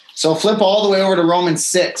So flip all the way over to Romans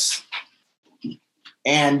 6.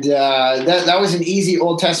 And that was an easy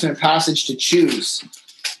Old Testament passage to choose.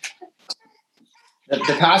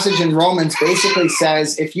 The passage in Romans basically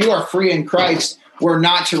says, if you are free in Christ, we're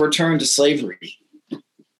not to return to slavery.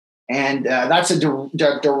 And that's a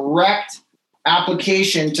direct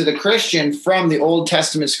application to the Christian from the Old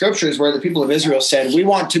Testament scriptures, where the people of Israel said, we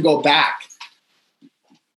want to go back.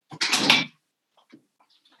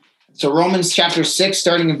 So Romans chapter 6,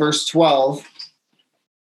 starting in verse 12,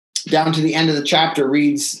 down to the end of the chapter,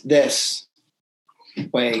 reads this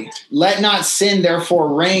way: let not sin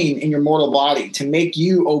therefore reign in your mortal body, to make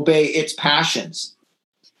you obey its passions.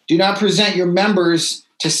 Do not present your members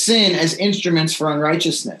to sin as instruments for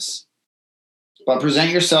unrighteousness, but present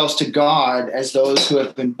yourselves to God as those who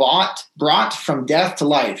have been brought from death to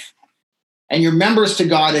life, and your members to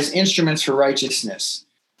God as instruments for righteousness.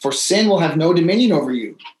 For sin will have no dominion over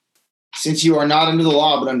you, since you are not under the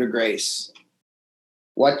law but under grace.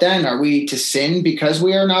 What then? Are we to sin because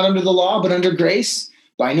we are not under the law but under grace?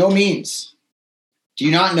 By no means. Do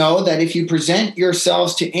you not know that if you present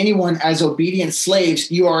yourselves to anyone as obedient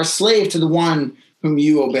slaves, you are a slave to the one whom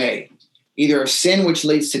you obey, either of sin which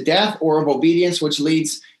leads to death, or of obedience which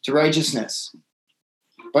leads to righteousness?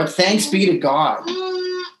 But thanks be to God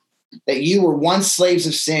that you were once slaves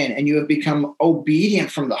of sin, and you have become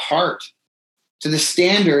obedient from the heart to the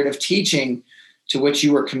standard of teaching to which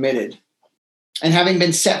you were committed. And having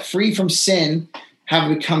been set free from sin, have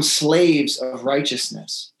become slaves of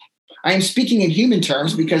righteousness. I am speaking in human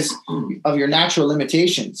terms because of your natural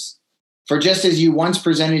limitations. For just as you once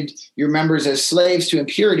presented your members as slaves to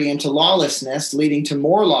impurity and to lawlessness, leading to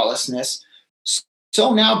more lawlessness,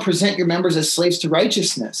 so now present your members as slaves to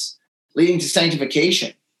righteousness, leading to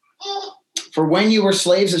sanctification. For when you were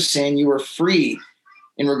slaves of sin, you were free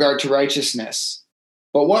in regard to righteousness.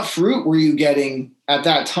 But what fruit were you getting at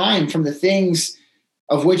that time from the things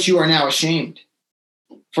of which you are now ashamed?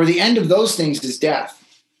 For the end of those things is death.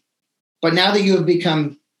 But now that you have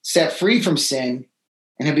become set free from sin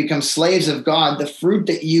and have become slaves of God, the fruit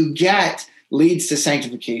that you get leads to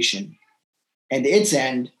sanctification, and its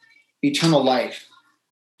end, eternal life.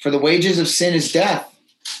 For the wages of sin is death,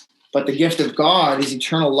 but the gift of God is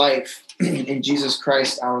eternal life in Jesus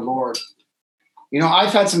Christ our Lord. You know,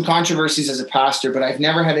 I've had some controversies as a pastor, but I've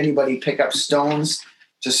never had anybody pick up stones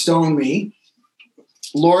to stone me.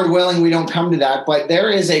 Lord willing, we don't come to that, but there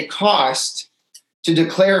is a cost to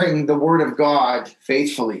declaring the word of God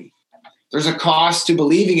faithfully. There's a cost to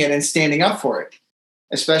believing it and standing up for it,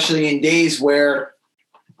 especially in days where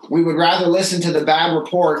we would rather listen to the bad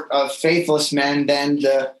report of faithless men than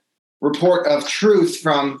the report of truth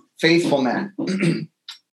from faithful men.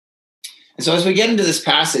 And so as we get into this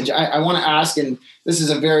passage, I want to ask, and this is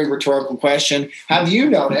a very rhetorical question, have you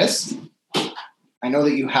noticed, I know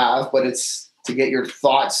that you have, but it's to get your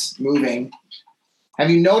thoughts moving, have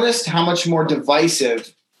you noticed how much more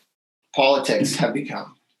divisive politics have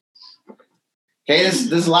become? Okay,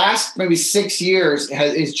 this last maybe 6 years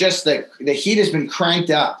is just the heat has been cranked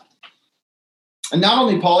up. And not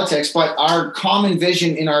only politics, but our common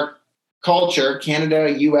vision in our culture,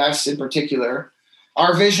 Canada, US in particular,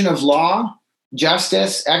 our vision of law,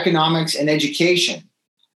 justice, economics, and education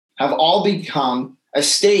have all become a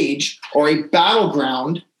stage or a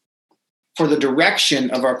battleground for the direction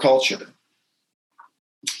of our culture.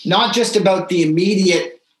 Not just about the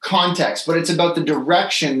immediate context, but it's about the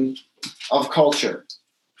direction of culture.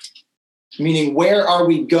 Meaning, where are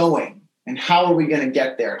we going and how are we going to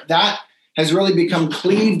get there? That has really become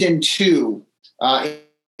cleaved in two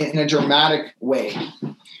in a dramatic way.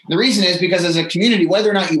 The reason is because as a community, whether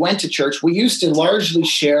or not you went to church, we used to largely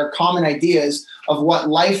share common ideas of what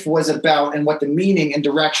life was about and what the meaning and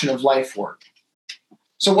direction of life were.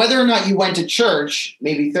 So whether or not you went to church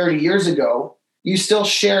maybe 30 years ago, you still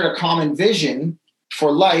shared a common vision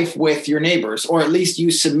for life with your neighbors, or at least you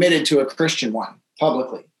submitted to a Christian one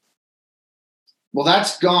publicly. Well,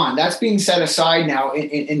 that's gone. That's being set aside now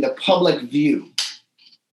in the public view.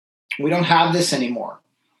 We don't have this anymore.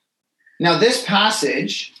 Now, this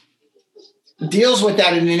passage deals with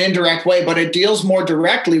that in an indirect way, but it deals more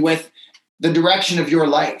directly with the direction of your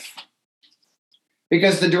life.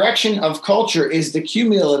 Because the direction of culture is the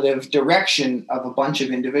cumulative direction of a bunch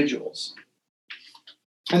of individuals.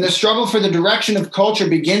 And the struggle for the direction of culture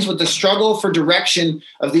begins with the struggle for direction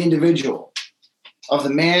of the individual, of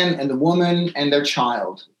the man and the woman and their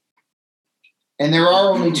child. And there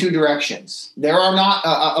are only two directions. There are not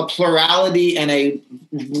a plurality and a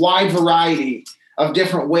wide variety of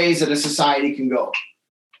different ways that a society can go.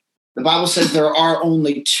 The Bible says there are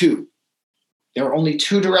only two. There are only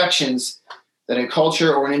two directions that a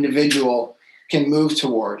culture or an individual can move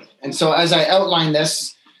toward. And so as I outline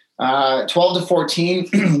this, 12 to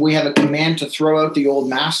 14, we have a command to throw out the old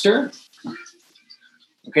master.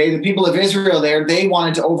 Okay, the people of Israel there, they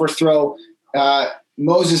wanted to overthrow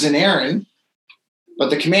Moses and Aaron, but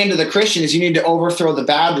the command of the Christian is you need to overthrow the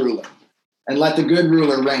bad ruler and let the good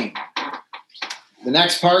ruler reign. The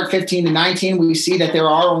next part, 15 to 19, we see that there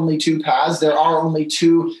are only two paths. There are only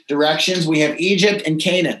two directions. We have Egypt and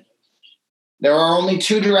Canaan. There are only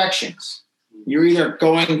two directions. You're either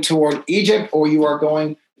going toward Egypt or you are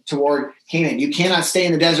going toward Canaan. You cannot stay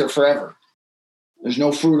in the desert forever. There's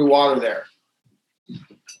no food or water there.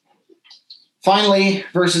 Finally,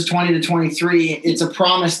 verses 20 to 23, it's a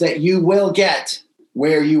promise that you will get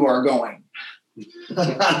where you are going.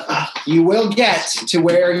 You will get to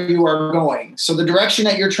where you are going. So the direction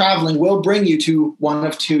that you're traveling will bring you to one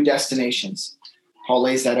of two destinations. Paul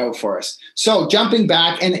lays that out for us. So jumping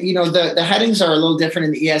back, and the headings are a little different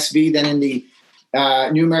in the ESV than in the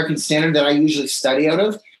New American Standard that I usually study out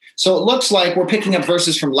of. So it looks like we're picking up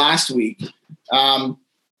verses from last week.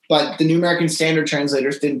 But the New American Standard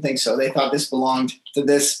translators didn't think so. They thought this belonged to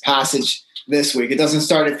this passage this week. It doesn't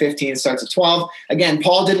start at 15, it starts at 12. Again,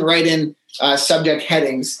 Paul didn't write in subject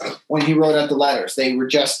headings when he wrote out the letters. They were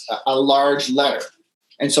just a large letter.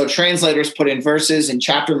 And so translators put in verses and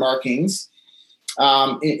chapter markings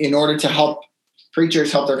in order to help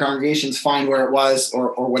preachers, help their congregations find where it was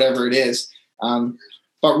or whatever it is.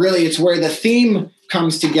 But really, it's where the theme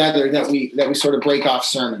comes together that we sort of break off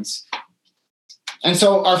sermons. And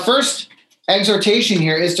so our first exhortation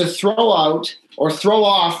here is to throw out or throw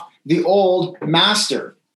off the old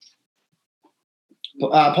master.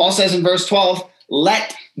 Paul says in verse 12,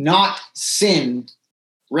 let not sin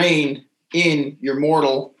reign in your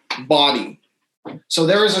mortal body. So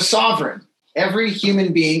there is a sovereign. Every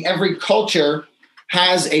human being, every culture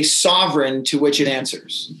has a sovereign to which it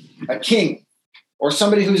answers. A king or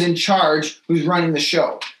somebody who's in charge, who's running the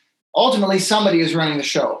show. Ultimately, somebody is running the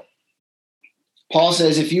show. Paul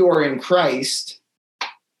says, if you are in Christ,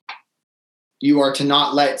 you are to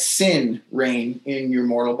not let sin reign in your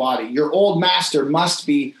mortal body. Your old master must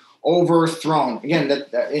be overthrown. Again,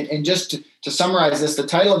 and just to summarize this, the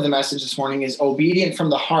title of the message this morning is Obedient from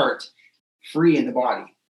the Heart, Free in the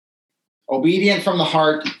Body. Obedient from the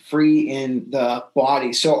heart, free in the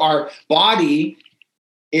body. So our body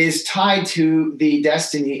is tied to the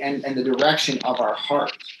destiny and the direction of our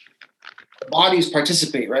heart. Bodies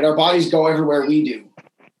participate, right? Our bodies go everywhere we do.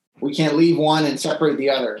 We can't leave one and separate the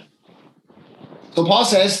other. So Paul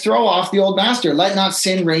says, throw off the old master. Let not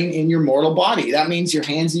sin reign in your mortal body. That means your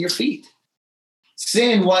hands and your feet.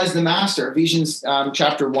 Sin was the master. Ephesians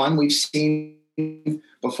chapter 1, we've seen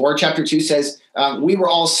before. Chapter 2 says, we were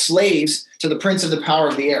all slaves to the prince of the power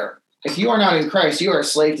of the air. If you are not in Christ, you are a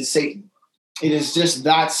slave to Satan. It is just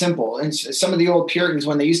that simple. And some of the old Puritans,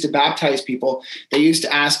 when they used to baptize people, they used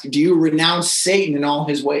to ask, do you renounce Satan in all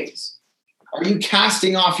his ways? Are you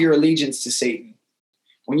casting off your allegiance to Satan?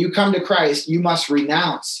 When you come to Christ, you must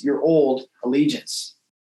renounce your old allegiance.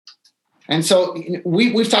 And so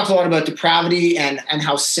we've talked a lot about depravity and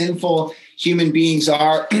how sinful human beings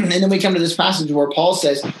are. And then we come to this passage where Paul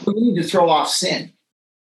says, we need to throw off sin.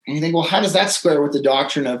 And you think, well, how does that square with the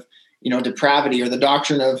doctrine of depravity or the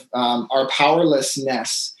doctrine of our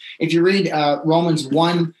powerlessness? If you read Romans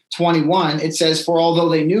 1:21, it says, for although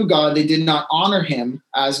they knew God, they did not honor him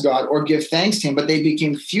as God or give thanks to him, but they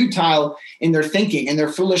became futile in their thinking and their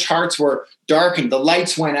foolish hearts were darkened. The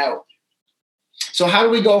lights went out. So how do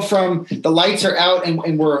we go from the lights are out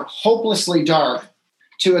and we're hopelessly dark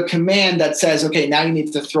to a command that says, okay, now you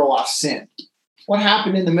need to throw off sin? What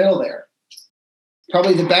happened in the middle there?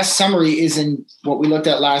 Probably the best summary is in what we looked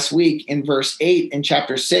at last week in verse 8 in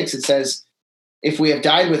chapter 6. It says, if we have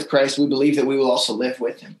died with Christ, we believe that we will also live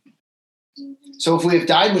with him. So if we have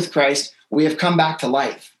died with Christ, we have come back to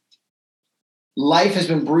life. Life has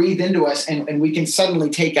been breathed into us and we can suddenly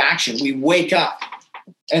take action. We wake up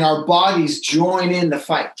and our bodies join in the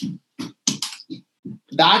fight.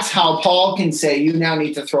 That's how Paul can say you now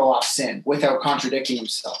need to throw off sin without contradicting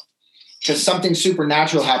himself. Because something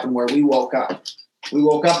supernatural happened where we woke up. We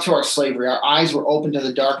woke up to our slavery. Our eyes were open to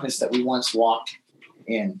the darkness that we once walked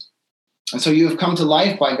in. And so you have come to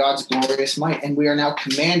life by God's glorious might, and we are now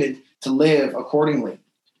commanded to live accordingly.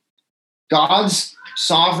 God's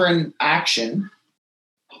sovereign action,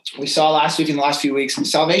 we saw last week and the last few weeks,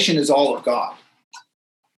 salvation is all of God.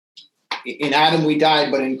 In Adam we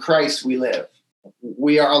died, but in Christ we live.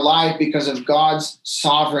 We are alive because of God's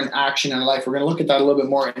sovereign action in our life. We're going to look at that a little bit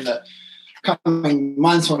more in the coming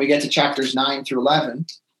months when we get to chapters 9 through 11.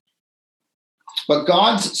 But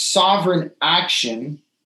God's sovereign action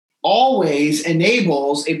always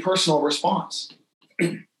enables a personal response.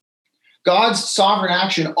 God's sovereign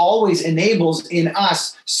action always enables in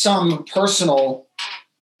us some personal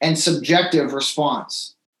and subjective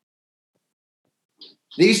response.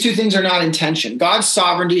 These two things are not in tension. God's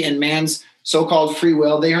sovereignty and man's so-called free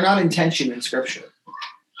will, they are not in tension in Scripture.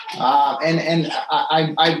 And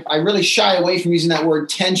I really shy away from using that word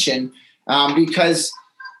tension because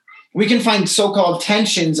we can find so-called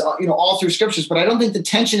tensions, all through Scriptures, but I don't think the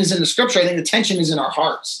tension is in the Scripture. I think the tension is in our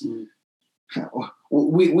hearts.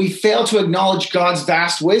 We fail to acknowledge God's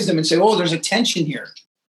vast wisdom and say, oh, there's a tension here.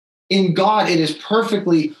 In God, it is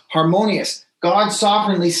perfectly harmonious. God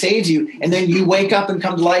sovereignly saves you, and then you wake up and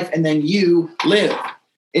come to life, and then you live.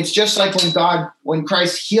 It's just like when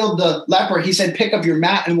Christ healed the leper, he said, pick up your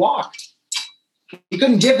mat and walk. He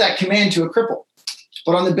couldn't give that command to a cripple.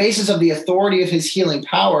 But on the basis of the authority of his healing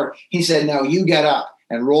power, he said, no, you get up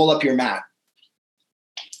and roll up your mat.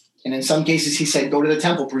 And in some cases, he said, go to the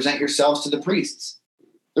temple, present yourselves to the priests.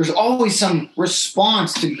 There's always some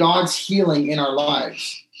response to God's healing in our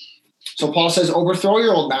lives. So Paul says, overthrow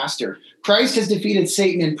your old master. Christ has defeated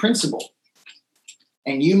Satan in principle,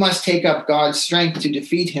 and you must take up God's strength to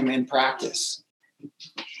defeat him in practice.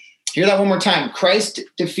 Hear that one more time. Christ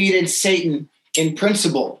defeated Satan in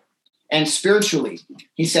principle and spiritually.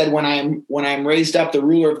 He said, when I am raised up, the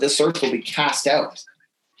ruler of this earth will be cast out.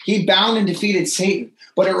 He bound and defeated Satan,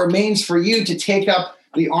 but it remains for you to take up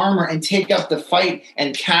the armor and take up the fight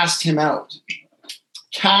and cast him out.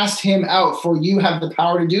 Cast him out, for you have the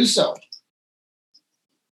power to do so.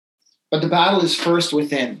 But the battle is first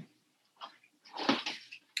within.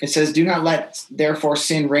 It says, do not let, therefore,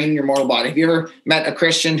 sin reign in your mortal body. Have you ever met a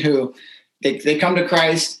Christian who they come to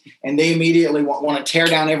Christ and they immediately want to tear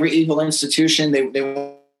down every evil institution? They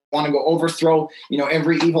want to go overthrow,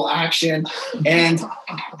 every evil action. And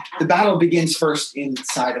the battle begins first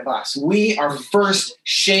inside of us. We are first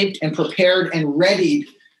shaped and prepared and readied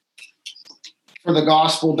for the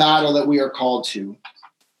gospel battle that we are called to.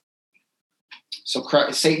 So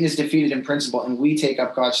Satan is defeated in principle, and we take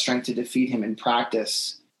up God's strength to defeat him in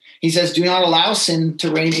practice. He says, do not allow sin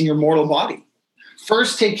to reign in your mortal body.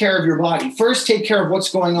 First, take care of your body. First, take care of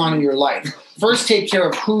what's going on in your life. First, take care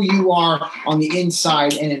of who you are on the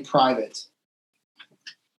inside and in private.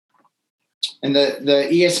 And the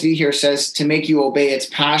ESV here says to make you obey its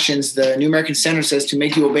passions. The New American Standard says to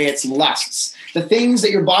make you obey its lusts. The things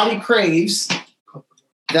that your body craves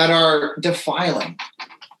that are defiling.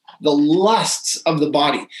 The lusts of the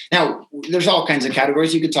body. Now, there's all kinds of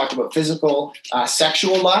categories. You could talk about physical,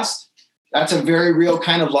 sexual lust. That's a very real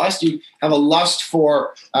kind of lust. You have a lust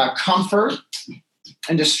for comfort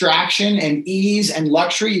and distraction and ease and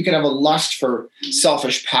luxury. You could have a lust for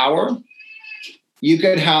selfish power. You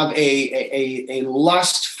could have a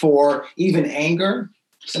lust for even anger.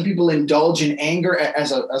 Some people indulge in anger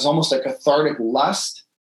as almost a cathartic lust.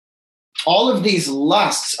 All of these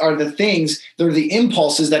lusts are the things, they're the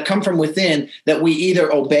impulses that come from within that we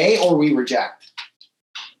either obey or we reject.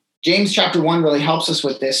 James chapter 1 really helps us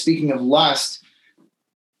with this. Speaking of lust,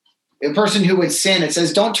 a person who would sin, it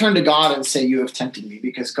says, don't turn to God and say, you have tempted me,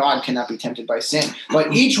 because God cannot be tempted by sin.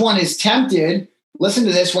 But each one is tempted, listen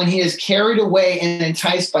to this, when he is carried away and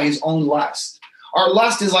enticed by his own lust. Our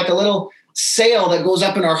lust is like a little sail that goes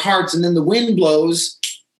up in our hearts, and then the wind blows,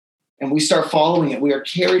 and we start following it. We are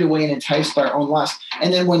carried away and enticed by our own lust.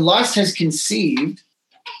 And then when lust has conceived,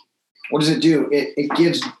 what does it do? It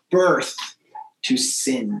gives birth to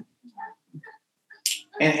sin.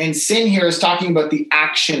 And sin here is talking about the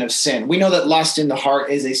action of sin. We know that lust in the heart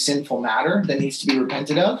is a sinful matter that needs to be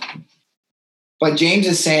repented of. But James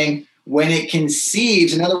is saying when it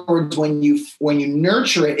conceives, in other words, when you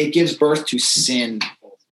nurture it, it gives birth to sin.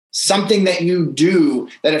 Something that you do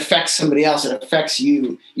that affects somebody else, it affects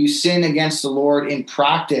you. You sin against the Lord in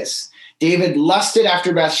practice. David lusted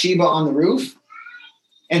after Bathsheba on the roof,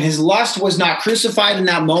 and his lust was not crucified in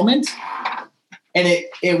that moment. And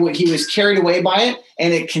he was carried away by it,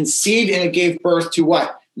 and it conceived, and it gave birth to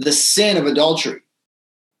what? The sin of adultery.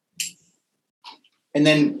 And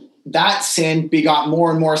then that sin begot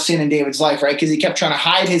more and more sin in David's life, right? Because he kept trying to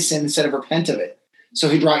hide his sin instead of repent of it. So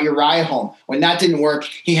he brought Uriah home. When that didn't work,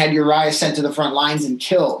 he had Uriah sent to the front lines and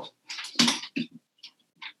killed.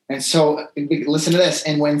 And so listen to this.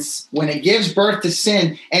 And when it gives birth to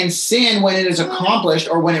sin, and sin, when it is accomplished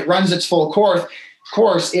or when it runs its full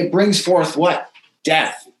course, it brings forth what?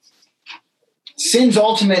 Death. Sin's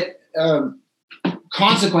ultimate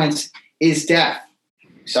consequence is death.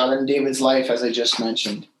 We saw that in David's life, as I just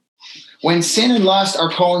mentioned. When sin and lust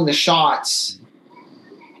are calling the shots,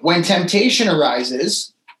 when temptation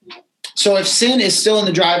arises, So if sin is still in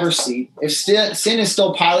the driver's seat, if sin is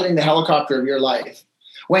still piloting the helicopter of your life,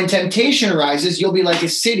 when temptation arises, you'll be like a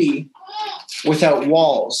city without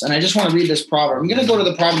walls. And I just want to read this proverb. I'm going to go to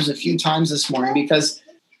the Proverbs a few times this morning because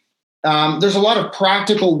there's a lot of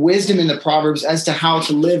practical wisdom in the Proverbs as to how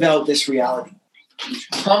to live out this reality.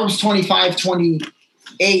 Proverbs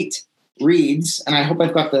 25:28 reads, and I hope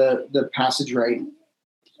I've got the passage right.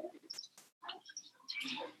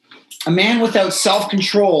 A man without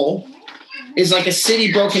self-control is like a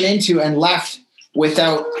city broken into and left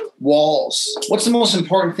without walls. What's the most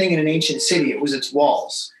important thing in an ancient city? It was its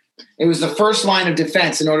walls. It was the first line of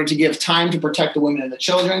defense in order to give time to protect the women and the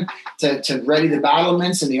children, to ready the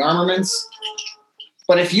battlements and the armaments.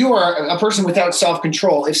 But if you are a person without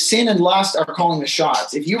self-control, if sin and lust are calling the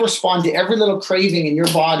shots, if you respond to every little craving in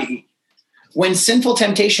your body, when sinful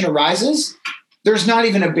temptation arises, there's not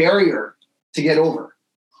even a barrier to get over.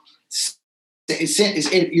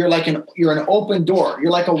 You're an open door.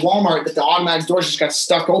 You're like a Walmart that the automatic doors just got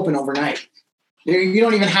stuck open overnight. You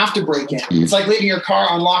don't even have to break in. It's like leaving your car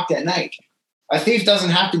unlocked at night. A thief doesn't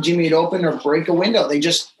have to jimmy it open or break a window. They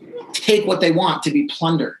just take what they want to be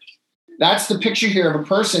plundered. That's the picture here of a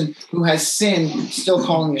person who has sin still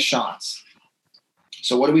calling the shots.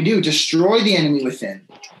 So what do? Destroy the enemy within.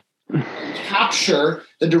 Capture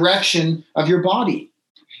the direction of your body.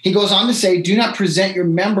 He goes on to say, do not present your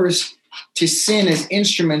members to sin as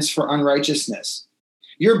instruments for unrighteousness.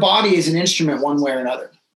 Your body is an instrument one way or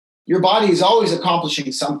another. Your body is always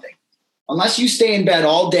accomplishing something. Unless you stay in bed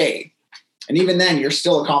all day, and even then you're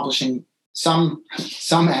still accomplishing some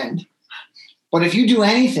end. But if you do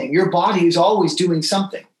anything, your body is always doing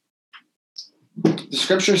something. The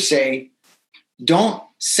scriptures say, don't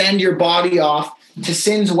send your body off to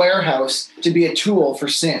sin's warehouse to be a tool for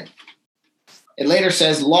sin. It later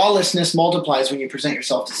says, lawlessness multiplies when you present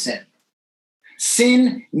yourself to sin.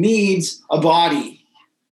 Sin needs a body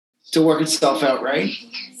to work itself out, right?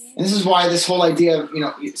 And this is why this whole idea of,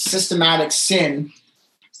 systematic sin,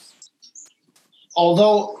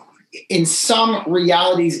 although in some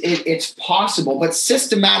realities it's possible, but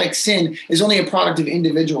systematic sin is only a product of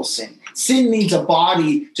individual sin. Sin needs a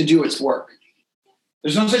body to do its work.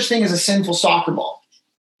 There's no such thing as a sinful soccer ball.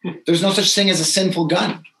 There's no such thing as a sinful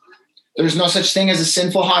gun. There's no such thing as a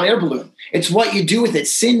sinful hot air balloon. It's what you do with it.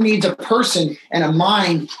 Sin needs a person and a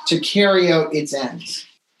mind to carry out its ends.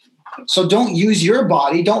 So don't use your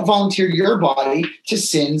body, don't volunteer your body to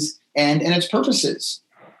sin's end and its purposes.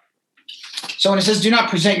 So when it says do not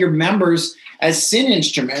present your members as sin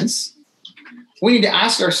instruments, we need to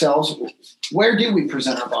ask ourselves, where do we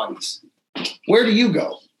present our bodies? Where do you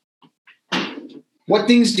go? What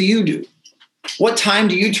things do you do? What time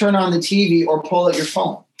do you turn on the TV or pull out your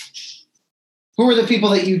phone? Who are the people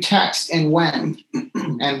that you text and when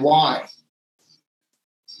and why?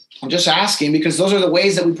 I'm just asking because those are the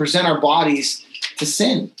ways that we present our bodies to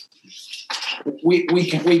sin. We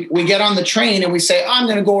get on the train and we say, I'm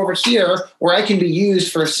going to go over here where I can be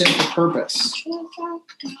used for a sinful purpose.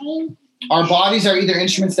 Our bodies are either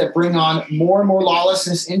instruments that bring on more and more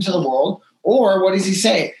lawlessness into the world, or what does he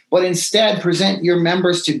say? But instead present your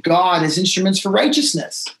members to God as instruments for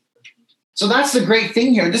righteousness. So that's the great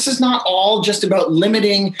thing here. This is not all just about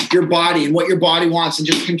limiting your body and what your body wants and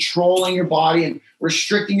just controlling your body and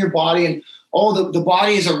restricting your body and, the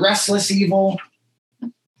body is a restless evil.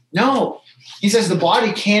 No. He says the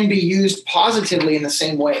body can be used positively in the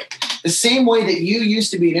same way. The same way that you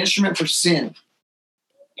used to be an instrument for sin.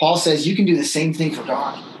 Paul says you can do the same thing for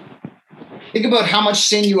God. Think about how much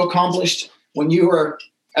sin you accomplished when you were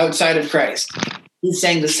outside of Christ. He's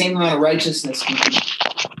saying the same amount of righteousness can be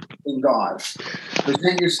in God.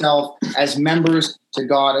 Present yourself as members to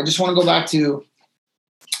God. I just want to go back to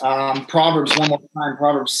Proverbs one more time,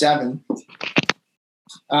 Proverbs 7.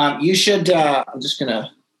 You should, I'm just going to,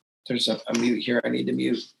 there's a mute here. I need to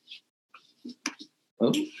mute.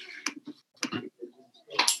 Oh,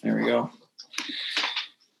 there we go.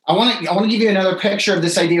 I want to give you another picture of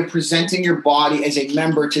this idea of presenting your body as a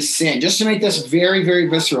member to sin, just to make this very, very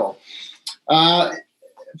visceral.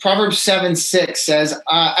 Proverbs 7:6 says,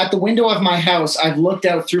 at the window of my house, I've looked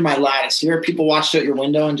out through my lattice. You ever people watched out your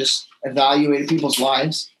window and just evaluated people's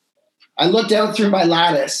lives? I looked out through my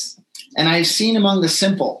lattice, and I've seen among the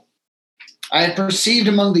simple. I have perceived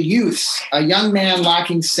among the youths a young man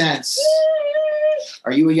lacking sense.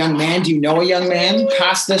 Are you a young man? Do you know a young man?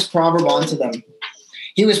 Pass this proverb on to them.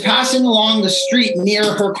 He was passing along the street near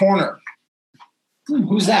her corner.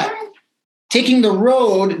 Who's that? Taking the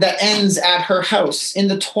road that ends at her house in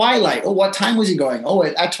the twilight. Oh, what time was he going? Oh,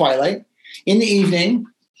 at twilight. In the evening,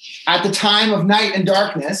 at the time of night and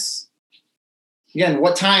darkness. Again,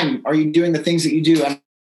 what time are you doing the things that you do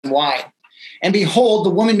why. And behold,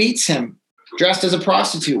 the woman meets him, dressed as a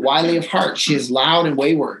prostitute, wily of heart. She is loud and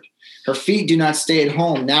wayward. Her feet do not stay at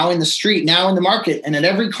home. Now in the street, now in the market, and at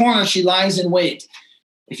every corner she lies in wait.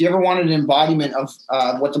 If you ever wanted an embodiment of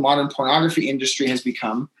what the modern pornography industry has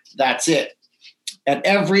become, that's it. At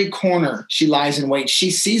every corner she lies in wait.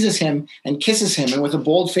 She seizes him and kisses him, and with a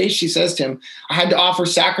bold face she says to him, I had to offer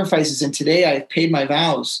sacrifices, and today I have paid my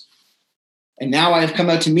vows. And now I have come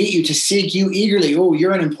out to meet you, to seek you eagerly. Oh,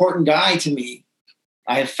 you're an important guy to me.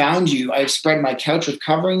 I have found you. I have spread my couch with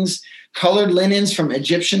coverings, colored linens from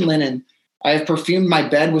Egyptian linen. I have perfumed my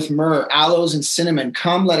bed with myrrh, aloes, and cinnamon.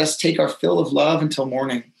 Come, let us take our fill of love until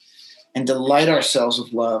morning and delight ourselves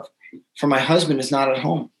with love. For my husband is not at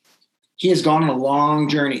home. He has gone on a long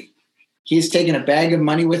journey. He has taken a bag of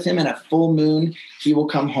money with him, and at full moon he will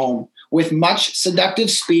come home. With much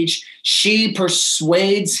seductive speech, she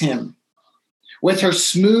persuades him. With her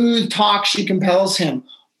smooth talk, she compels him.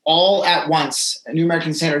 All at once, a New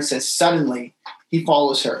American Standard says, suddenly he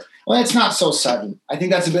follows her. Well, it's not so sudden. I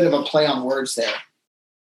think that's a bit of a play on words there.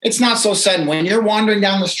 It's not so sudden. When you're wandering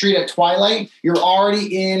down the street at twilight, you're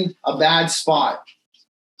already in a bad spot.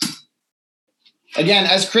 Again,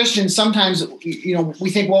 as Christians, sometimes, we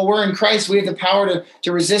think, well, we're in Christ. We have the power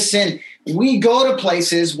to resist sin. We go to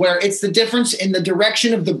places where it's the difference in the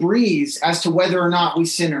direction of the breeze as to whether or not we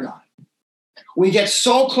sin or not. We get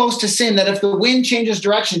so close to sin that if the wind changes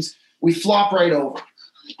directions, we flop right over.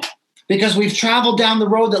 Because we've traveled down the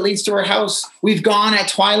road that leads to our house. We've gone at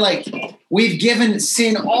twilight. We've given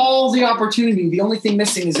sin all the opportunity. The only thing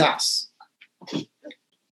missing is us.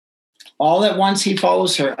 All at once he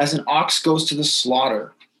follows her as an ox goes to the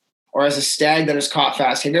slaughter, or as a stag that is caught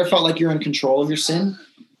fast. Have you ever felt like you're in control of your sin?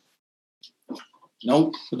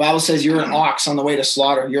 Nope. The Bible says you're an ox on the way to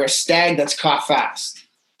slaughter. You're a stag that's caught fast.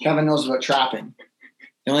 Kevin knows about trapping.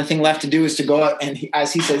 The only thing left to do is to go out and,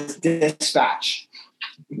 as he says, dispatch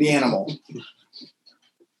the animal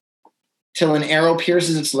till an arrow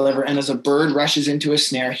pierces its liver, and as a bird rushes into a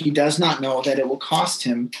snare, he does not know that it will cost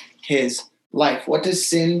him his life. What does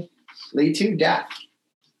sin lead to? Death.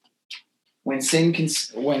 When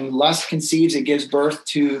lust conceives, it gives birth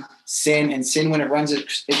to sin, and sin, when it runs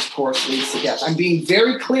its course, leads to death. I'm being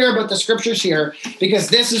very clear about the scriptures here because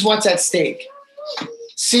this is what's at stake.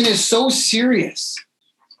 Sin is so serious.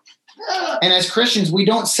 And as Christians, we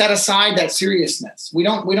don't set aside that seriousness. We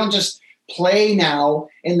don't just play now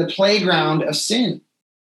in the playground of sin.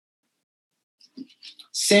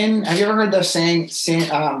 Sin, have you ever heard the saying,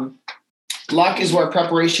 luck is where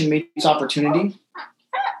preparation meets opportunity?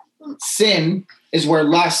 Sin is where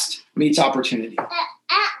lust meets opportunity.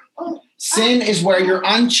 Sin is where your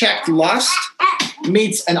unchecked lust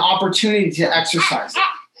meets an opportunity to exercise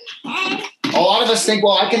it. A lot of us think,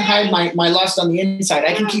 well, I can hide my lust on the inside.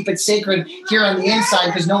 I can keep it sacred here on the inside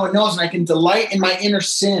because no one knows, and I can delight in my inner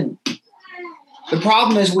sin. The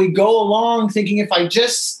problem is we go along thinking if I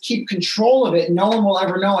just keep control of it, no one will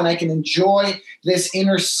ever know, and I can enjoy this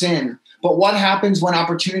inner sin. But what happens when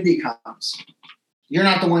opportunity comes? You're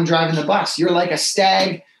not the one driving the bus. You're like a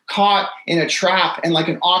stag caught in a trap and like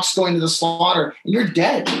an ox going to the slaughter, and you're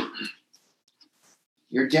dead.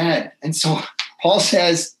 You're dead. And so Paul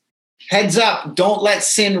says, heads up, don't let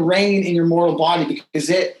sin reign in your mortal body because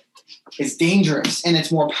it is dangerous and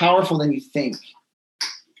it's more powerful than you think.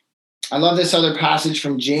 I love this other passage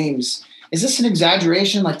from James. Is this an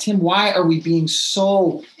exaggeration? Like, Tim, why are we being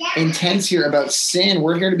so intense here about sin?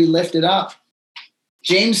 We're here to be lifted up.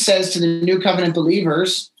 James says to the New Covenant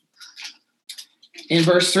believers in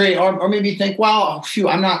verse 3, or maybe you think, well,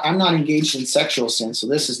 I'm not engaged in sexual sin, so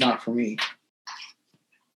this is not for me.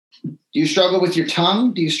 Do you struggle with your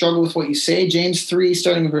tongue? Do you struggle with what you say? James 3,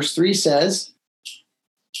 starting in verse 3 says,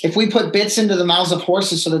 if we put bits into the mouths of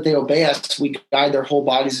horses so that they obey us, we guide their whole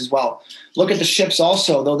bodies as well. Look at the ships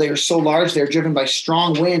also. Though they are so large, they are driven by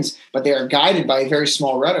strong winds, but they are guided by a very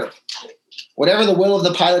small rudder. Whatever the will of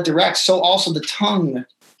the pilot directs, so also the tongue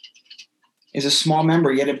is a small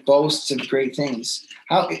member, yet it boasts of great things.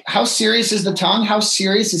 How serious is the tongue? How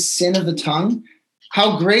serious is sin of the tongue?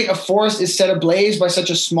 How great a forest is set ablaze by such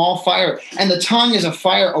a small fire. And the tongue is a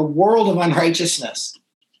fire, a world of unrighteousness.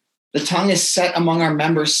 The tongue is set among our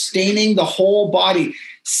members, staining the whole body,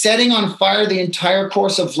 setting on fire the entire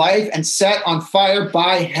course of life, and set on fire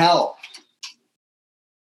by hell.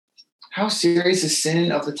 How serious is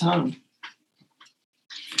sin of the tongue?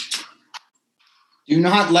 Do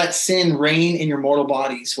not let sin reign in your mortal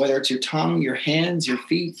bodies, whether it's your tongue, your hands, your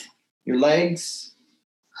feet, your legs.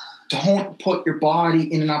 Don't put your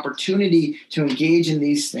body in an opportunity to engage in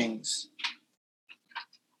these things.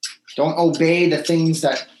 Don't obey the things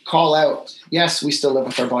that call out. Yes, we still live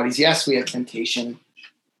with our bodies. Yes, we have temptation.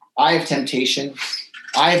 I have temptation.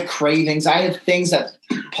 I have cravings. I have things that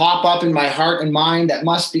pop up in my heart and mind that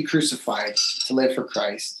must be crucified to live for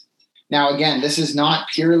Christ. Now, again, this is not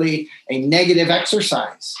purely a negative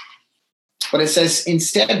exercise, but it says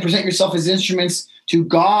instead present yourself as instruments to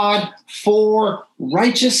God for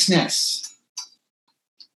righteousness.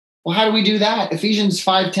 Well, how do we do that? Ephesians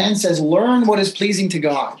 5:10 says, learn what is pleasing to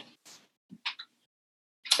God.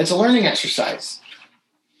 It's a learning exercise.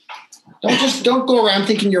 Don't go around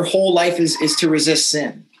thinking your whole life is to resist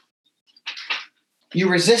sin. You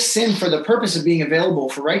resist sin for the purpose of being available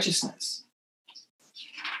for righteousness.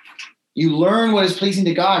 You learn what is pleasing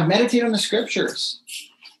to God. Meditate on the scriptures.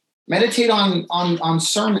 Meditate on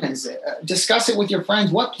sermons. Discuss it with your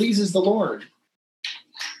friends. What pleases the Lord?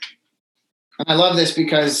 And I love this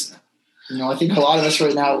because, I think a lot of us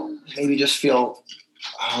right now maybe just feel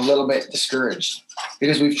a little bit discouraged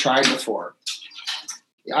because we've tried before.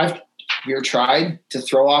 Have you ever tried to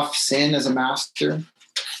throw off sin as a master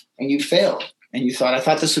and you failed? And you thought, I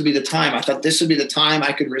thought this would be the time. I thought this would be the time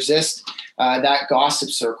I could resist that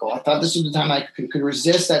gossip circle. I thought this was the time I could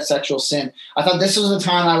resist that sexual sin. I thought this was the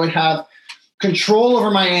time I would have control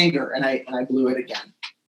over my anger, and I blew it again.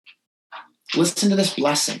 Listen to this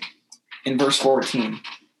blessing in verse 14.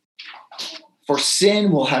 For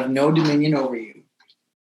sin will have no dominion over you.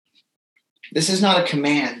 This is not a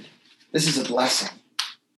command. This is a blessing.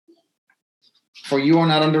 For you are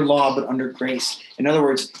not under law, but under grace. In other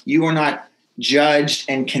words, you are not judged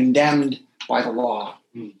and condemned by the law.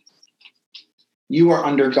 You are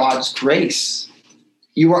under God's grace.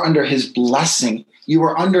 You are under his blessing. You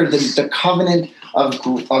are under the covenant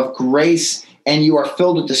of grace, and you are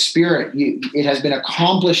filled with the Spirit. It has been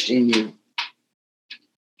accomplished in you.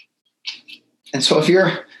 And so if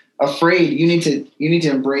you're afraid, you need to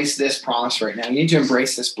embrace this promise right now. You need to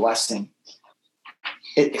embrace this blessing.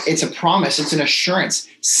 It's a promise. It's an assurance.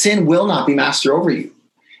 Sin will not be master over you.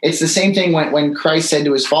 It's the same thing when Christ said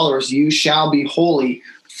to his followers, you shall be holy,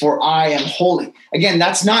 for I am holy. Again,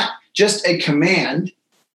 that's not just a command.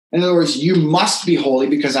 In other words, you must be holy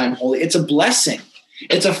because I'm holy. It's a blessing.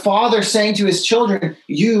 It's a father saying to his children,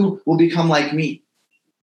 you will become like me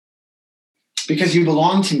because you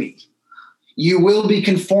belong to me. You will be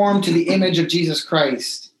conformed to the image of Jesus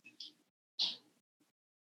Christ.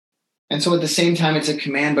 And so at the same time, it's a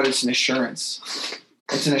command, but it's an assurance.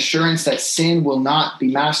 It's an assurance that sin will not be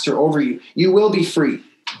master over you. You will be free.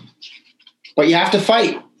 But you have to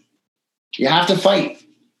fight. You have to fight.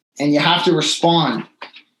 And you have to respond.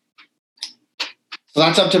 So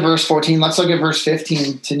that's up to verse 14. Let's look at verse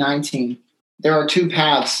 15 to 19. There are two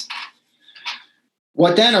paths.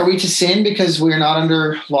 What then? Are we to sin because we are not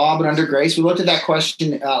under law but under grace? We looked at that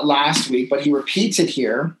question last week, but he repeats it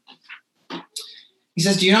here. He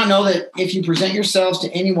says, do you not know that if you present yourselves to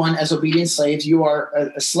anyone as obedient slaves, you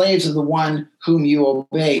are slaves of the one whom you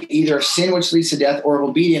obey, either of sin which leads to death or of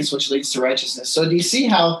obedience which leads to righteousness? So do you see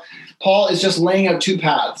how Paul is just laying out two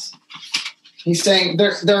paths? He's saying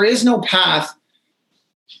there is no path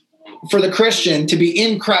for the Christian to be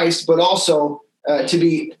in Christ, but also to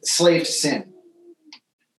be slave to sin.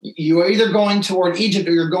 You are either going toward Egypt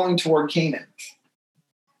or you're going toward Canaan.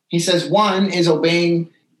 He says one is obeying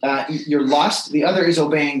your lust, the other is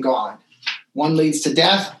obeying God. One leads to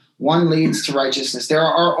death, one leads to righteousness. There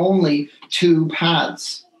are only two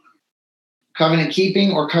paths: covenant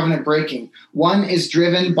keeping or covenant breaking. One is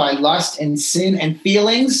driven by lust and sin and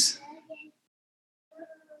feelings.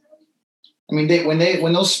 I mean,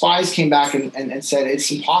 when those spies came back and said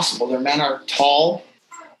it's impossible, their men are tall,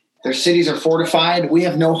 their cities are fortified, we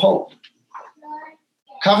have no hope.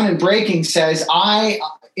 Covenant breaking says, I,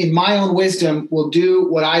 in my own wisdom, will do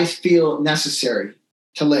what I feel necessary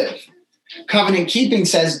to live. Covenant keeping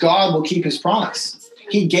says God will keep his promise.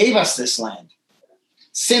 He gave us this land.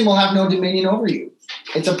 Sin will have no dominion over you.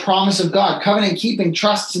 It's a promise of God. Covenant keeping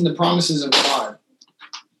trusts in the promises of God.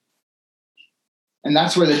 And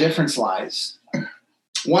that's where the difference lies.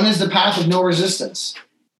 One is the path of no resistance.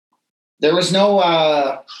 There was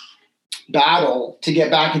no battle to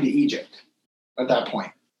get back into Egypt at that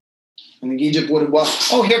point. And Egypt would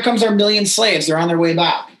have, here comes our 1 million slaves. They're on their way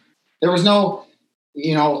back. There was no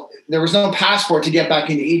passport to get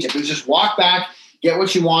back into Egypt. It was just walk back, get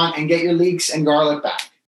what you want, and get your leeks and garlic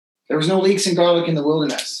back. There was no leeks and garlic in the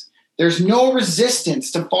wilderness. There's no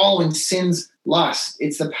resistance to following sin's lust.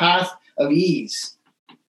 It's the path of ease.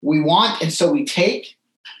 We want, and so we take.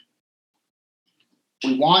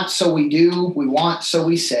 We want, so we do. We want, so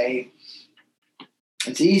we say.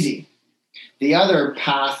 It's easy. The other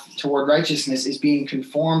path toward righteousness is being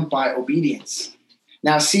conformed by obedience.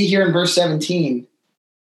 Now, see here in verse 17,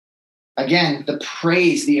 again, the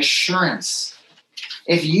praise, the assurance.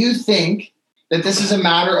 If you think that this is a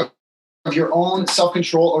matter of your own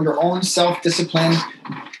self-control or your own self-discipline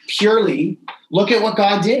purely, look at what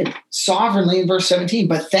God did sovereignly in verse 17.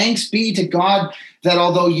 But thanks be to God that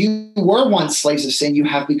although you were once slaves of sin, you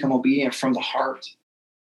have become obedient from the heart.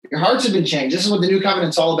 Your hearts have been changed. This is what the new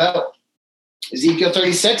covenant's all about. Ezekiel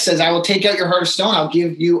 36 says, I will take out your heart of stone. I'll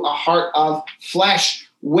give you a heart of flesh,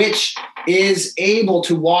 which is able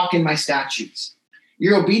to walk in my statutes.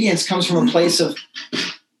 Your obedience comes from a place of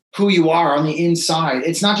who you are on the inside.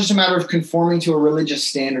 It's not just a matter of conforming to a religious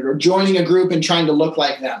standard or joining a group and trying to look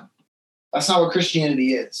like them. That's not what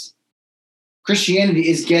Christianity is. Christianity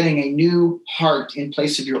is getting a new heart in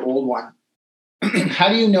place of your old one. How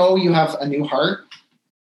do you know you have a new heart?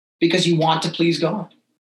 Because you want to please God.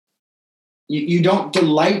 You don't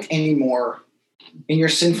delight anymore in your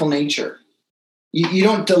sinful nature. You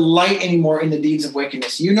don't delight anymore in the deeds of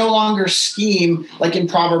wickedness. You no longer scheme, like in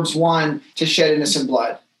Proverbs 1, to shed innocent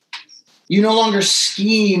blood. You no longer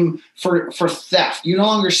scheme for theft. You no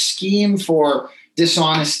longer scheme for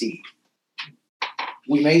dishonesty.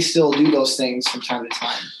 We may still do those things from time to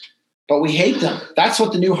time, but we hate them. That's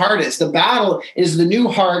what the new heart is. The battle is the new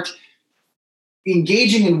heart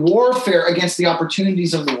engaging in warfare against the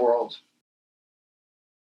opportunities of the world.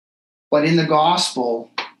 But in the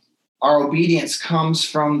gospel, our obedience comes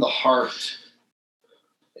from the heart.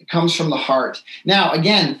 It comes from the heart. Now,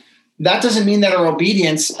 again, that doesn't mean that our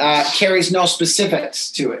obedience carries no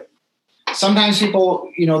specifics to it. Sometimes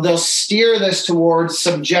people, they'll steer this towards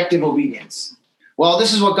subjective obedience. Well,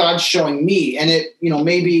 this is what God's showing me, and it,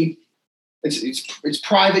 maybe it's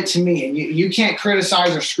private to me, and you can't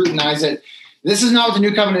criticize or scrutinize it. This is not what the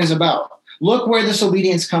new covenant is about. Look where this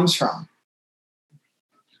obedience comes from.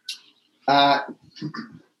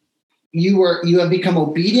 You have become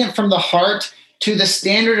obedient from the heart to the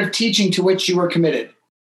standard of teaching to which you were committed.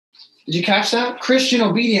 Did you catch that? Christian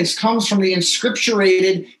obedience comes from the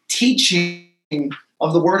inscripturated teaching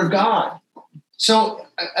of the Word of God. So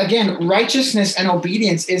again, righteousness and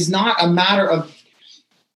obedience is not a matter of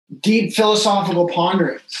deep philosophical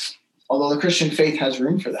ponderings, although the Christian faith has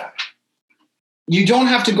room for that. You don't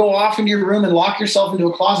have to go off into your room and lock yourself into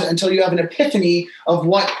a closet until you have an epiphany of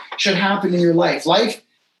what should happen in your life. Life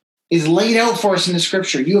is laid out for us in the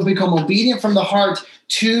scripture. You have become obedient from the heart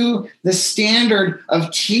to the standard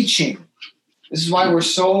of teaching. This is why we're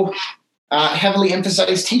so heavily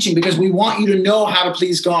emphasize teaching, because we want you to know how to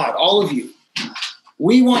please God, all of you.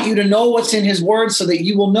 We want you to know what's in his word so that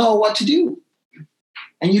you will know what to do.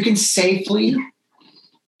 And you can safely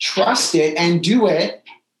trust it and do it.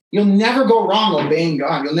 You'll never go wrong obeying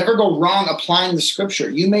God. You'll never go wrong applying the scripture.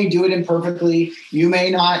 You may do it imperfectly. You may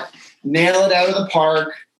not nail it out of the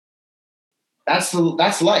park.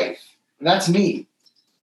 That's life. That's me.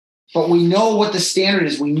 But we know what the standard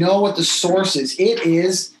is. We know what the source is. It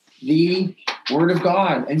is the Word of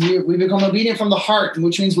God. And we become obedient from the heart,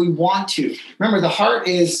 which means we want to. Remember, the heart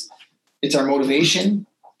it's our motivation.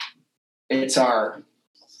 It's our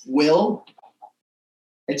will.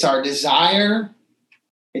 It's our desire.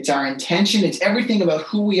 It's our intention. It's everything about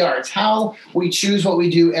who we are. It's how we choose what we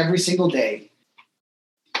do every single day.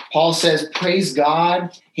 Paul says, praise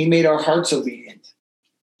God, he made our hearts obedient.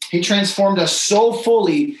 He transformed us so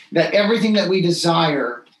fully that everything that we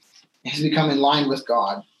desire has become in line with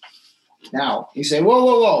God. Now, you say,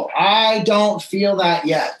 whoa, I don't feel that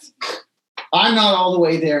yet. I'm not all the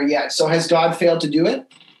way there yet. So has God failed to do it?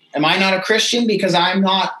 Am I not a Christian because I'm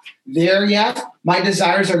not there yet? My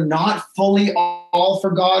desires are not fully all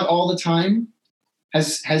for God all the time?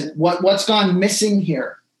 What's gone missing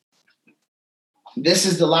here? This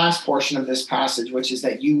is the last portion of this passage, which is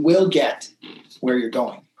that you will get where you're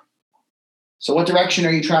going. So what direction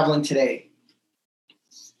are you traveling today?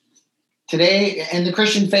 Today, in the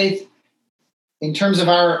Christian faith, in terms of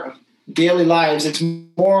our daily lives, it's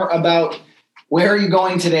more about where are you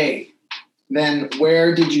going today than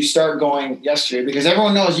where did you start going yesterday? Because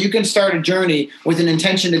everyone knows you can start a journey with an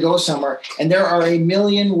intention to go somewhere, and there are a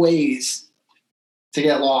million ways to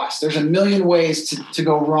get lost. There's a million ways to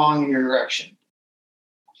go wrong in your direction.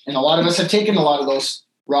 And a lot of us have taken a lot of those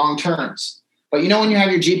wrong turns. But when you have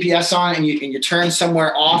your GPS on and you turn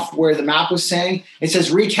somewhere off where the map was saying, it says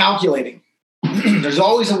recalculating. There's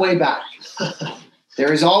always a way back.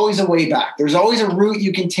 There is always a way back. There's always a route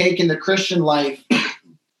you can take in the Christian life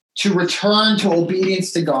to return to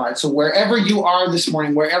obedience to God. So wherever you are this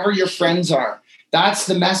morning, wherever your friends are, that's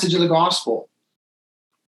the message of the gospel.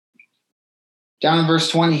 Down in verse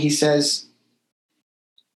 20, he says,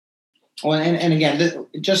 and again,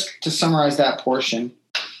 just to summarize that portion,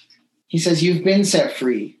 he says, you've been set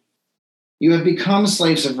free. You have become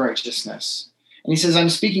slaves of righteousness. And he says, I'm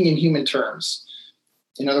speaking in human terms.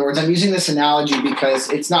 In other words, I'm using this analogy because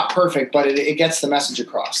it's not perfect, but it gets the message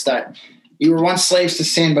across that you were once slaves to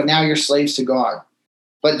sin, but now you're slaves to God.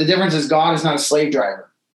 But the difference is God is not a slave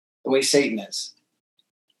driver the way Satan is.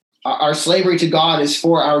 Our slavery to God is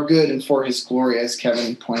for our good and for his glory, as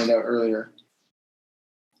Kevin pointed out earlier.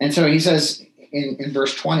 And so he says in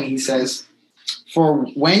verse 20, he says, for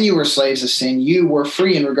when you were slaves of sin, you were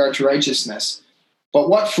free in regard to righteousness. But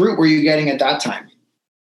what fruit were you getting at that time?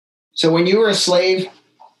 So when you were a slave,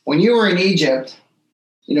 when you were in Egypt,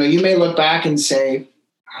 you may look back and say,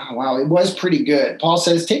 oh, wow, it was pretty good. Paul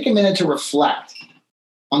says, take a minute to reflect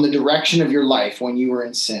on the direction of your life when you were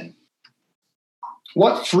in sin.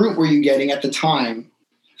 What fruit were you getting at the time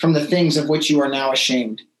from the things of which you are now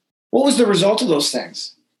ashamed? What was the result of those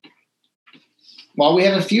things? Well, we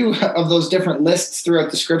have a few of those different lists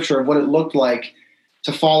throughout the scripture of what it looked like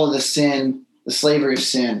to follow the slavery of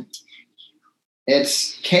sin.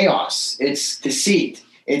 It's chaos, it's deceit,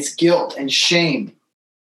 it's guilt and shame,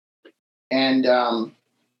 and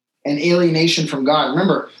alienation from God.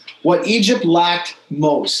 Remember, what Egypt lacked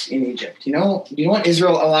most in Egypt. You know what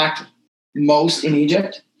Israel lacked most in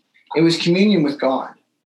Egypt? It was communion with God.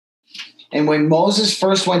 And when Moses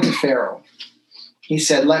first went to Pharaoh, he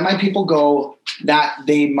said, let my people go that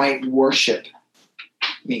they might worship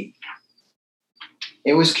me.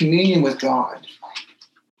 It was communion with God.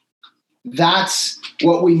 That's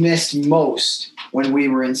what we missed most when we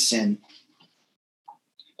were in sin.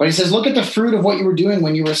 But he says, look at the fruit of what you were doing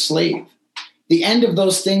when you were a slave. The end of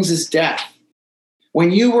those things is death.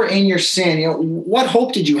 When you were in your sin, what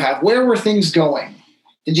hope did you have? Where were things going?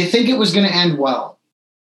 Did you think it was going to end well?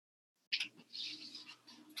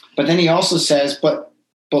 But then he also says, but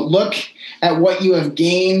look at what you have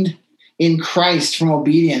gained in Christ from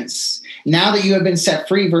obedience. Now that you have been set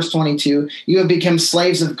free, verse 22, you have become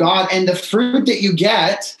slaves of God, and the fruit that you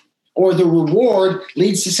get, or the reward,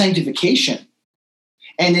 leads to sanctification.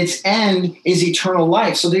 And its end is eternal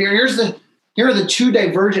life. So here are the two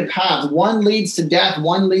divergent paths. One leads to death,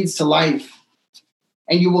 one leads to life.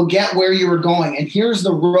 And you will get where you are going. And here's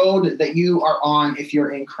the road that you are on if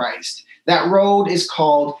you're in Christ. That road is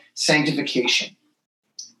called sanctification.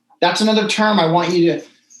 That's another term I want you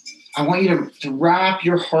to wrap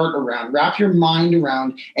your heart around, wrap your mind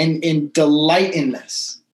around, and delight in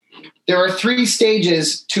this. There are 3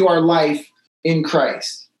 stages to our life in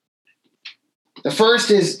Christ. The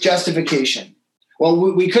first is justification.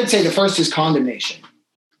 Well, we could say the first is condemnation.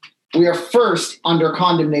 We are first under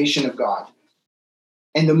condemnation of God.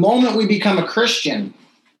 And the moment we become a Christian,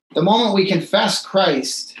 the moment we confess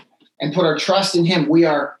Christ and put our trust in him, we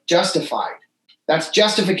are justified. That's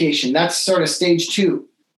justification. That's sort of stage 2.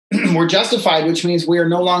 We're justified, which means we are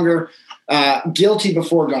no longer guilty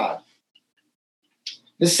before God.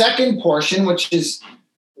 The second portion, which is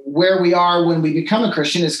where we are when we become a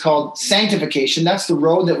Christian, is called sanctification. That's the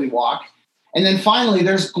road that we walk. And then finally,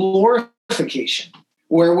 there's glorification,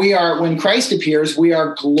 where we are, when Christ appears, we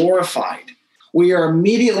are glorified. We are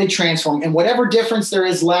immediately transformed. And whatever difference there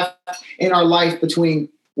is left in our life between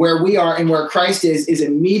where we are and where Christ is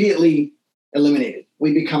immediately eliminated.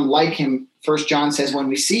 We become like him. 1 John says, when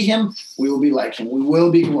we see him, we will be like him. We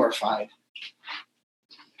will be glorified.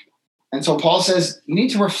 And so Paul says, you need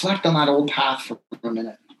to reflect on that old path for a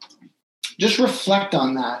minute. Just reflect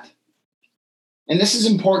on that. And this is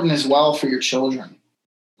important as well for your children.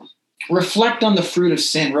 Reflect on the fruit of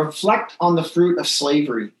sin. Reflect on the fruit of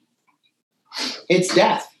slavery. It's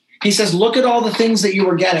death. He says, look at all the things that you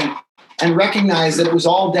were getting and recognize that it was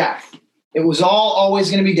all death. It was all always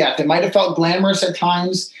going to be death. It might have felt glamorous at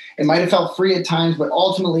times. It might have felt free at times, but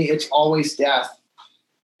ultimately it's always death.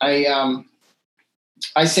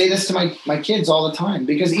 I say this to my kids all the time,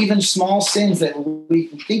 because even small sins that we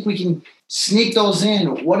think we can sneak those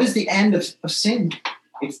in, what is the end of sin?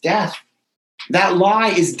 It's death. That lie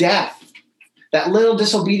is death. That little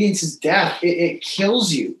disobedience is death. It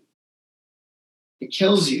kills you. It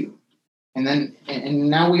kills you. And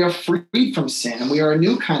now we are freed from sin, and we are a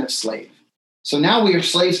new kind of slave. So now we are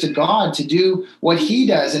slaves to God to do what he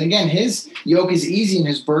does. And again, his yoke is easy and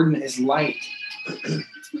his burden is light.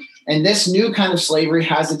 And this new kind of slavery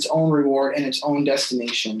has its own reward and its own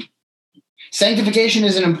destination. Sanctification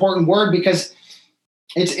is an important word because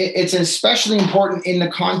it's especially important in the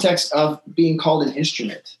context of being called an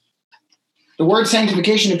instrument. The word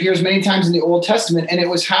sanctification appears many times in the Old Testament, and it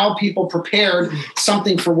was how people prepared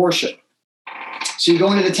something for worship. So you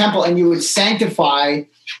go into the temple and you would sanctify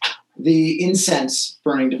the incense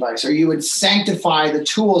burning device, or you would sanctify the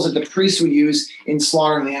tools that the priests would use in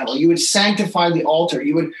slaughtering the animal. You would sanctify the altar.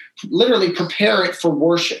 You would literally prepare it for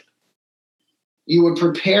worship. You would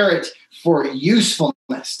prepare it for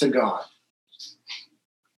usefulness to God.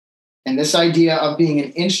 And this idea of being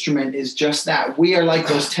an instrument is just that. We are like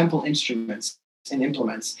those temple instruments and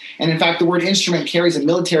implements. And in fact, the word instrument carries a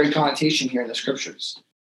military connotation here in the scriptures.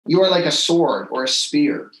 You are like a sword or a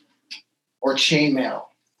spear or chainmail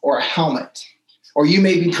or a helmet, or you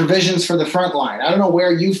may be provisions for the front line. I don't know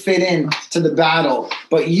where you fit in to the battle,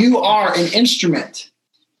 but you are an instrument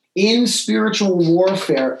in spiritual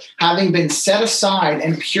warfare, having been set aside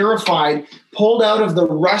and purified, pulled out of the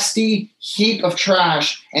rusty heap of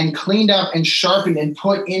trash and cleaned up and sharpened and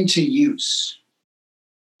put into use.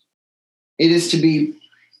 It is to be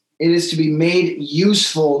made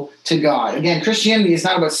useful to God. Again, Christianity is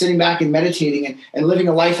not about sitting back and meditating and living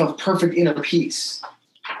a life of perfect inner peace.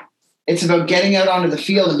 It's about getting out onto the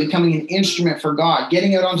field and becoming an instrument for God,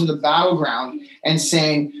 getting out onto the battleground and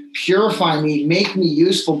saying, purify me, make me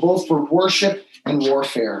useful both for worship and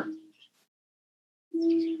warfare.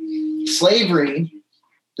 Slavery,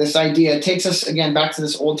 this idea, takes us again back to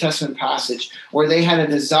this Old Testament passage where they had a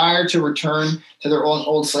desire to return to their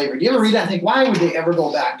old slavery. Do you ever read that and think, why would they ever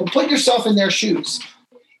go back? But put yourself in their shoes.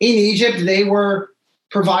 In Egypt, they were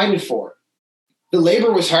provided for. The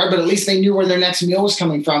labor was hard, but at least they knew where their next meal was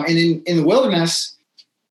coming from. And in the wilderness,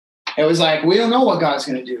 it was like, we don't know what God's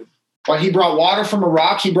going to do. But he brought water from a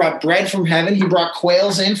rock. He brought bread from heaven. He brought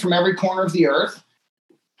quails in from every corner of the earth.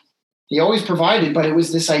 He always provided, but it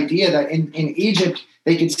was this idea that in Egypt,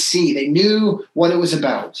 they could see. They knew what it was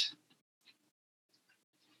about.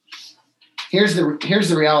 Here's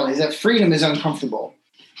the reality, is that freedom is uncomfortable.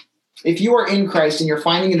 If you are in Christ and you're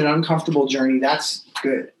finding it an uncomfortable journey, that's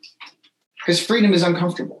good. Because freedom is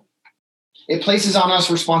uncomfortable. It places on us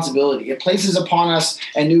responsibility. It places upon us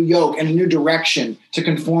a new yoke and a new direction to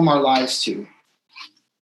conform our lives to.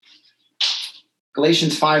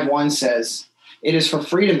 Galatians 5:1 says, "It is for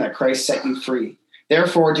freedom that Christ set you free.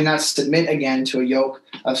 Therefore, do not submit again to a yoke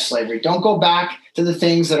of slavery." Don't go back to the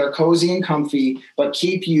things that are cozy and comfy, but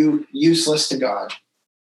keep you useless to God.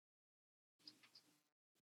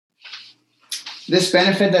 This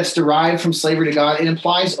benefit that's derived from slavery to God, it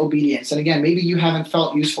implies obedience. And again, maybe you haven't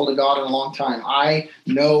felt useful to God in a long time. I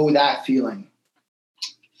know that feeling.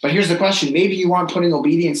 But here's the question. Maybe you aren't putting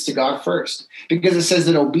obedience to God first, because it says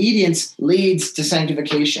that obedience leads to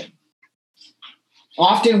sanctification.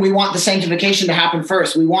 Often we want the sanctification to happen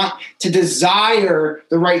first. We want to desire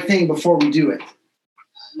the right thing before we do it.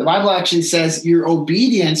 The Bible actually says your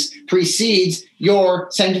obedience precedes your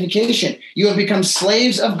sanctification. You have become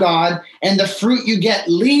slaves of God, and the fruit you get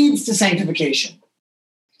leads to sanctification.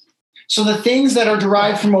 So the things that are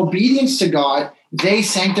derived from obedience to God, they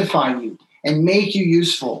sanctify you and make you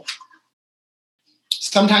useful.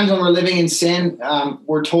 Sometimes when we're living in sin,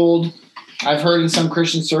 we're told, I've heard in some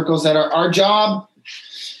Christian circles, that our job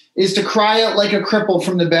is to cry out like a cripple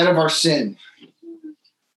from the bed of our sin.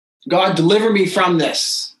 God, deliver me from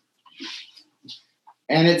this.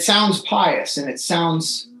 And it sounds pious and it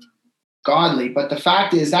sounds godly, but the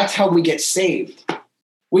fact is that's how we get saved.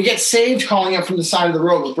 We get saved calling out from the side of the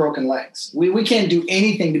road with broken legs. We can't do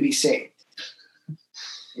anything to be saved.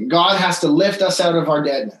 God has to lift us out of our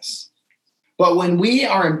deadness. But when we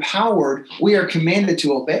are empowered, we are commanded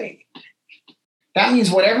to obey. That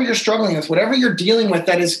means whatever you're struggling with, whatever you're dealing with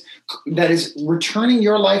that is returning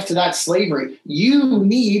your life to that slavery, you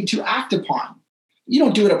need to act upon. You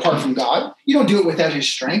don't do it apart from God. You don't do it without his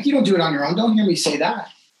strength. You don't do it on your own. Don't hear me say that.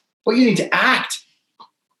 But you need to act.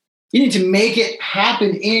 You need to make it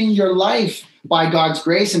happen in your life by God's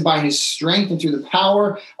grace and by his strength and through the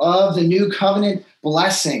power of the new covenant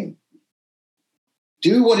blessing.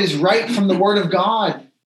 Do what is right from the word of God.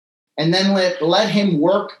 And then let him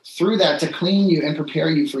work through that to clean you and prepare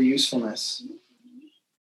you for usefulness.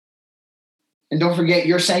 And don't forget,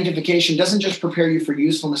 your sanctification doesn't just prepare you for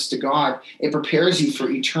usefulness to God, it prepares you for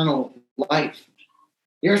eternal life.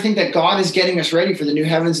 You ever think that God is getting us ready for the new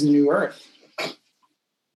heavens and the new earth?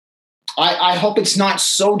 I hope it's not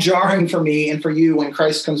so jarring for me and for you when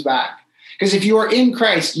Christ comes back. Because if you are in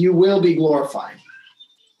Christ, you will be glorified.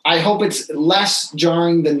 I hope it's less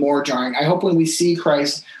jarring than more jarring. I hope when we see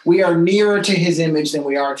Christ, we are nearer to his image than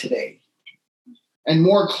we are today and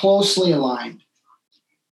more closely aligned.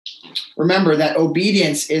 Remember that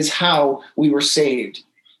obedience is how we were saved.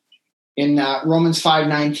 In Romans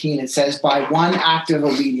 5:19, it says, by one act of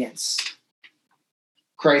obedience,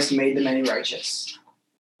 Christ made the many righteous.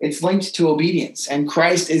 It's linked to obedience, and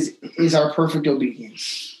Christ is our perfect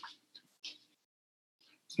obedience.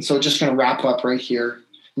 And so just going to wrap up right here.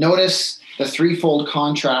 Notice the threefold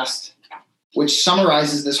contrast, which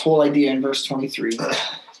summarizes this whole idea in verse 23. The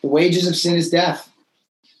wages of sin is death,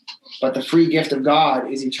 but the free gift of God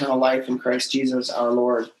is eternal life in Christ Jesus our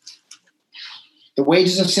Lord. The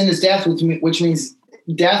wages of sin is death, which means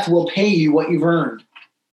death will pay you what you've earned.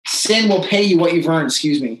 Sin will pay you what you've earned,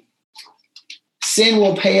 Sin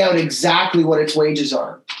will pay out exactly what its wages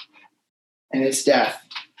are, and it's death.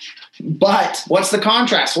 But what's the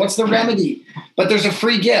contrast? What's the remedy? But there's a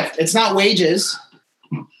free gift. It's not wages.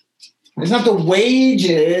 It's not the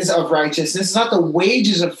wages of righteousness. It's not the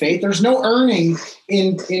wages of faith. There's no earning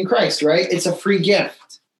in Christ, right? It's a free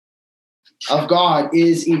gift of God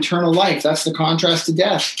is eternal life. That's the contrast to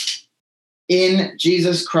death. In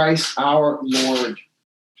Jesus Christ, our Lord.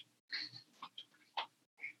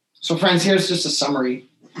 So friends, here's just a summary.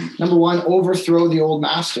 Number one, overthrow the old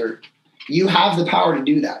master. You have the power to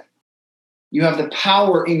do that. You have the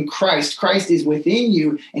power in Christ. Christ is within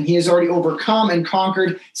you, and he has already overcome and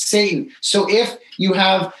conquered Satan. So if you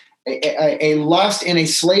have a lust and a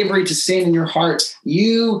slavery to sin in your heart,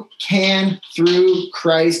 you can, through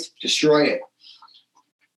Christ, destroy it.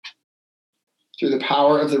 Through the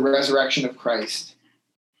power of the resurrection of Christ.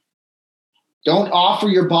 Don't offer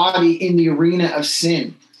your body in the arena of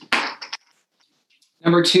sin.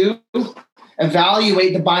 Number two,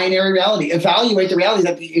 evaluate the binary reality. Evaluate the reality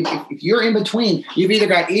that if you're in between, you've either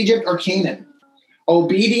got Egypt or Canaan.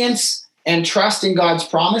 Obedience and trust in God's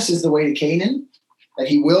promise is the way to Canaan, that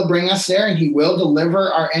he will bring us there and he will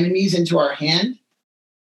deliver our enemies into our hand.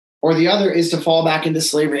 Or the other is to fall back into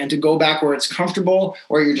slavery and to go back where it's comfortable,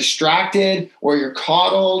 or you're distracted, or you're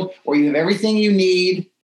coddled, or you have everything you need.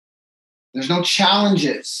 There's no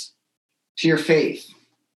challenges to your faith.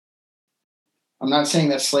 I'm not saying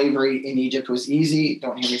that slavery in Egypt was easy.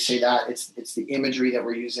 Don't hear me say that. It's the imagery that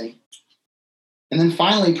we're using. And then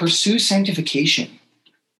finally, pursue sanctification.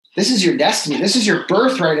 This is your destiny. This is your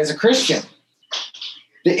birthright as a Christian.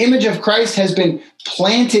 The image of Christ has been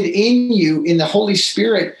planted in you in the Holy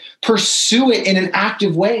Spirit. Pursue it in an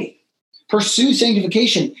active way. Pursue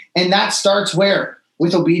sanctification. And that starts where?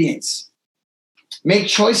 With obedience. Make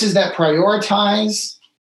choices that prioritize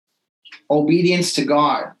obedience to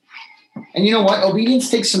God. And you know what?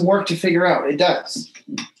 Obedience takes some work to figure out. It does.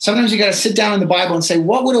 Sometimes you got to sit down in the Bible and say,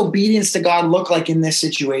 what would obedience to God look like in this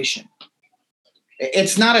situation?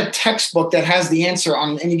 It's not a textbook that has the answer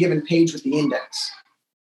on any given page with the index.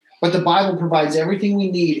 But the Bible provides everything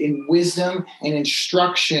we need in wisdom and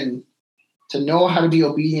instruction to know how to be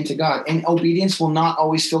obedient to God. And obedience will not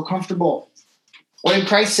always feel comfortable. What did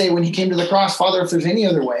Christ say when he came to the cross? Father, if there's any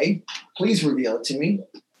other way, please reveal it to me.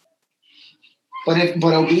 But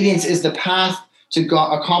obedience is the path to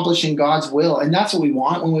God, accomplishing God's will. And that's what we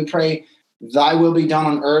want when we pray, thy will be done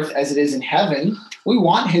on earth as it is in heaven. We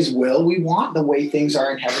want his will. We want the way things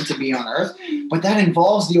are in heaven to be on earth. But that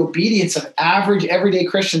involves the obedience of average, everyday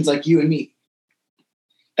Christians like you and me.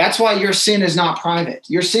 That's why your sin is not private.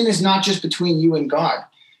 Your sin is not just between you and God.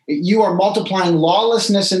 You are multiplying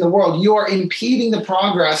lawlessness in the world. You are impeding the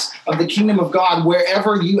progress of the kingdom of God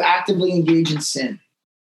wherever you actively engage in sin.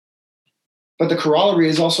 But the corollary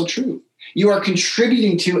is also true. You are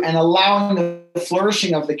contributing to and allowing the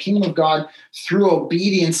flourishing of the kingdom of God through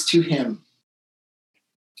obedience to him.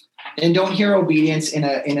 And don't hear obedience in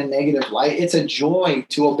a negative light. It's a joy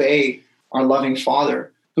to obey our loving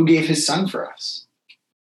Father who gave his Son for us.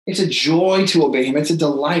 It's a joy to obey him. It's a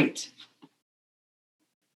delight.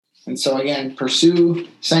 And so again, pursue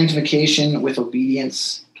sanctification with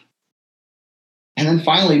obedience. And then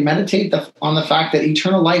finally, meditate on the fact that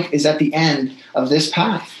eternal life is at the end of this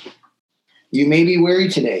path. You may be weary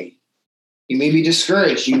today. You may be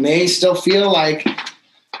discouraged. You may still feel like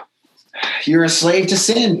you're a slave to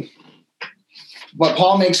sin. But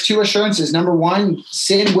Paul makes two assurances. Number one,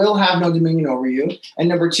 sin will have no dominion over you. And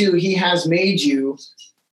number two, he has made you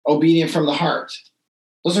obedient from the heart.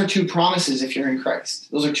 Those are two promises if you're in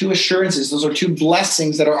Christ. Those are two assurances. Those are two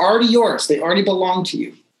blessings that are already yours. They already belong to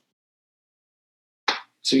you.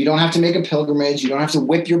 So you don't have to make a pilgrimage. You don't have to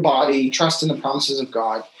whip your body. Trust in the promises of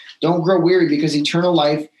God. Don't grow weary because eternal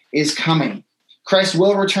life is coming. Christ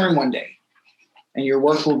will return one day, and your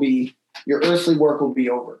earthly work will be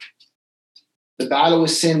over. The battle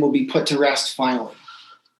with sin will be put to rest finally.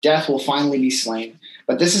 Death will finally be slain.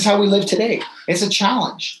 But this is how we live today. It's a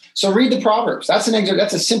challenge. So read the Proverbs. That's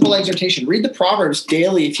a simple exhortation. Read the Proverbs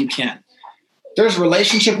daily if you can. There's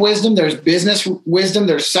relationship wisdom. There's business wisdom.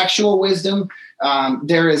 There's sexual wisdom.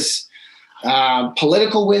 There is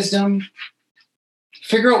political wisdom.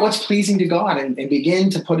 Figure out what's pleasing to God and begin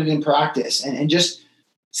to put it in practice and just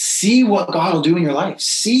see what God will do in your life.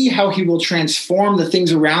 See how he will transform the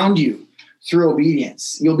things around you through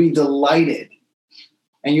obedience. You'll be delighted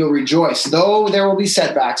and you'll rejoice. Though there will be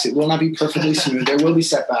setbacks, it will not be perfectly smooth. There will be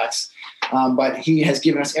setbacks, but he has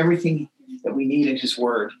given us everything that we need in his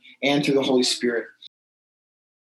word and through the Holy Spirit